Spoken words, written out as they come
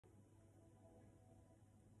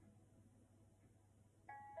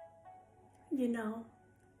You know,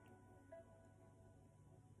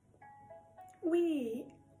 we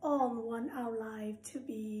all want our life to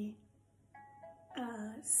be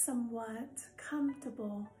somewhat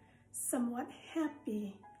comfortable, somewhat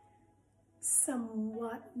happy,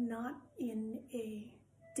 somewhat not in a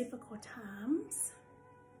difficult times.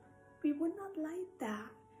 We would not like that.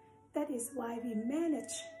 That is why we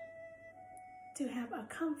manage to have a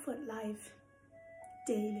comfort life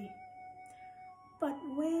daily. But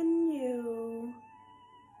when you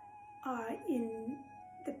are in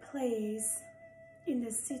the place, in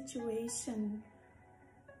the situation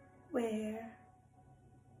where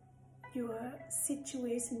your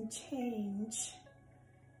situation change,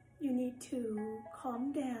 you need to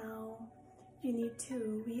calm down, you need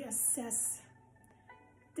to reassess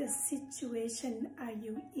the situation are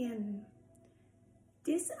you in.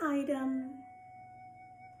 These items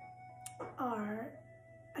are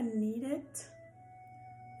needed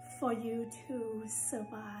for you to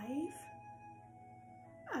survive.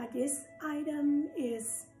 This item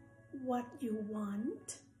is what you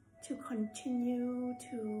want to continue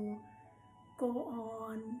to go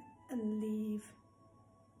on and live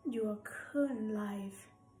your current life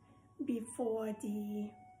before the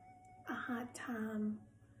hard time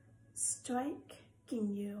striking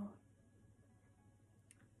you.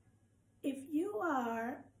 If you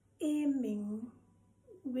are aiming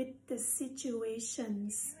with the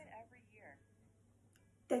situations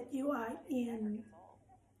that you are in,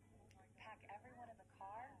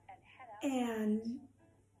 and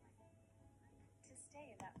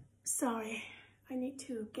sorry, I need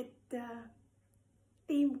to get the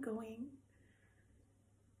theme going.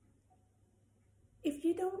 If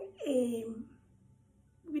you don't aim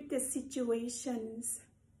with the situations,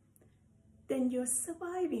 then your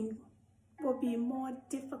surviving will be more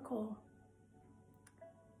difficult,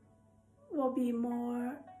 will be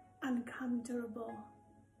more uncomfortable.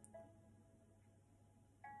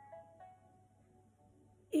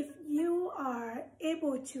 If you are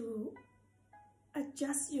able to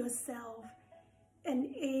adjust yourself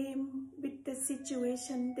and aim with the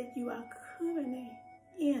situation that you are currently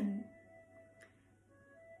in,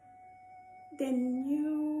 then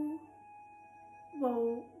you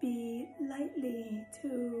will be likely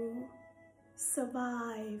to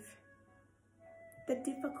survive the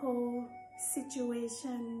difficult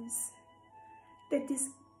situations, the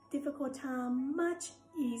difficult time much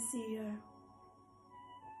easier.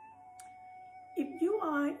 If you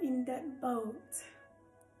are in that boat,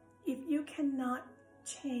 if you cannot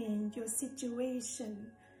change your situation,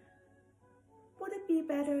 would it be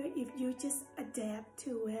better if you just adapt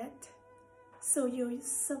to it so your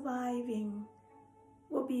surviving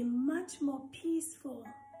will be much more peaceful,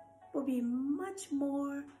 will be much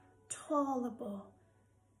more tolerable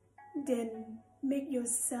than make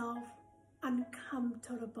yourself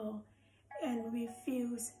uncomfortable and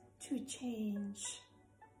refuse to change?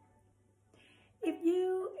 If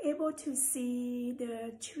you're able to see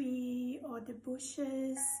the tree or the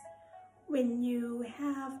bushes, when you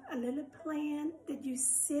have a little plant that you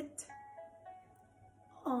sit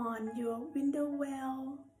on your window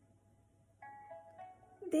well,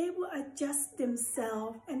 they will adjust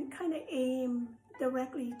themselves and kind of aim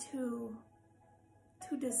directly to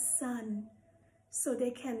the sun, so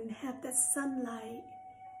they can have that sunlight,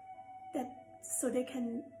 so they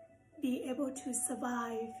can be able to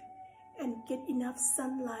survive and get enough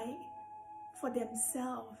sunlight for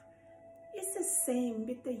themselves. It's the same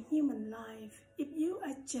with the human life. If you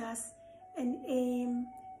adjust and aim,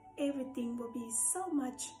 everything will be so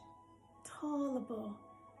much tolerable,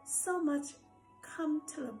 so much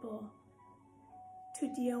comfortable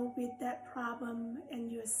to deal with that problem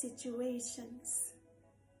and your situations.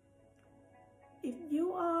 If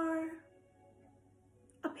you are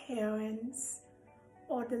a parent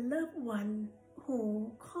or the loved one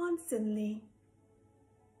who constantly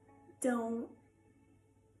don't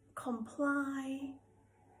comply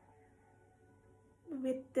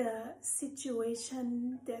with the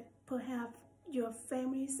situation that perhaps your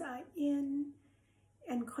families are in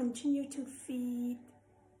and continue to feed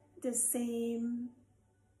the same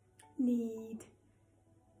need,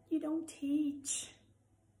 you don't teach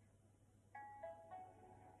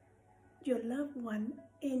your loved one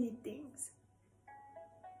anything.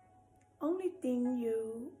 Only thing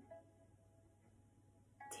you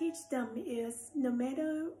teach them is, no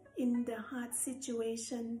matter in the hard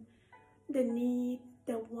situation, the need,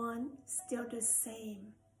 the want, still the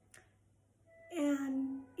same.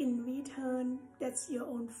 And in return, that's your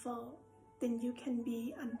own fault. Then you can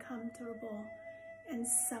be uncomfortable and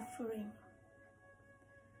suffering.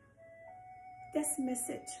 That's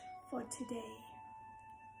message for today.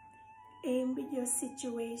 aim with your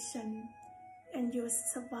situation and your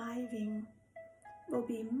surviving will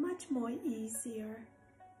be much more easier,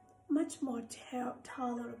 much more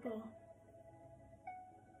tolerable,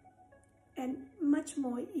 and much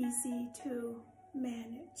more easy to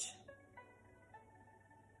manage.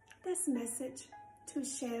 That's message to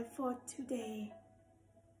share for today.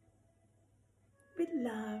 With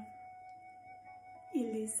love,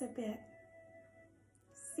 Elizabeth.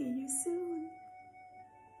 See you soon.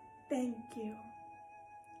 Thank you.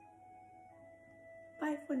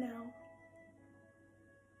 Bye for now.